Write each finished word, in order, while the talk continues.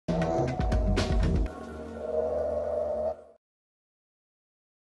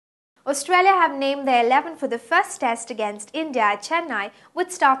Australia have named their 11 for the first test against India at Chennai,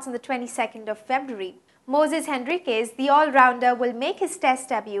 which starts on the 22nd of February. Moses Henriques, the all-rounder, will make his test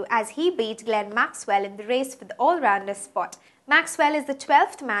debut as he beat Glenn Maxwell in the race for the all-rounder spot. Maxwell is the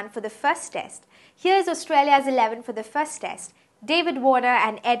 12th man for the first test. Here is Australia's 11 for the first test. David Warner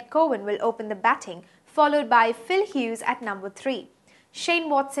and Ed Cowan will open the batting, followed by Phil Hughes at number 3.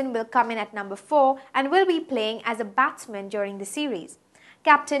 Shane Watson will come in at number 4 and will be playing as a batsman during the series.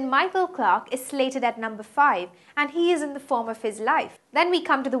 Captain Michael Clarke is slated at number 5 and he is in the form of his life. Then we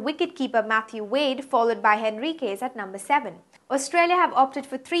come to the wicket-keeper Matthew Wade, followed by Henriques at number 7. Australia have opted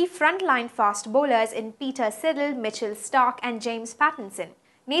for 3 frontline fast bowlers in Peter Siddle, Starc and James Pattinson.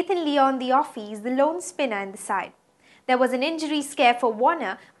 Nathan Lyon, the offie, is the lone spinner in the side. There was an injury scare for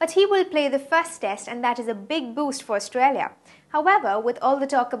Warner, but he will play the first test and that is a big boost for Australia. However, with all the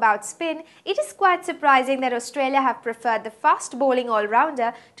talk about spin, it is quite surprising that Australia have preferred the fast bowling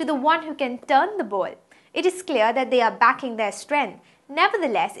all-rounder to the one who can turn the ball. It is clear that they are backing their strength.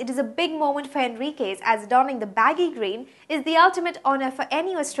 Nevertheless, it is a big moment for Henriques as donning the baggy green is the ultimate honour for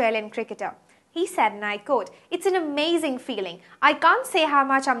any Australian cricketer. He said, and I quote, "It's an amazing feeling. I can't say how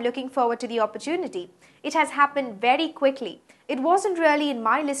much I'm looking forward to the opportunity. It has happened very quickly. It wasn't really in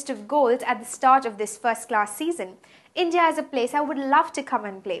my list of goals at the start of this first-class season. India is a place I would love to come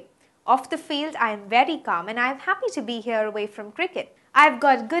and play. Off the field, I am very calm and I am happy to be here away from cricket. I've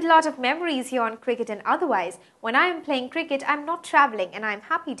got a good lot of memories here on cricket and otherwise. When I am playing cricket, I'm not travelling and I'm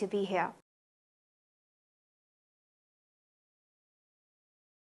happy to be here."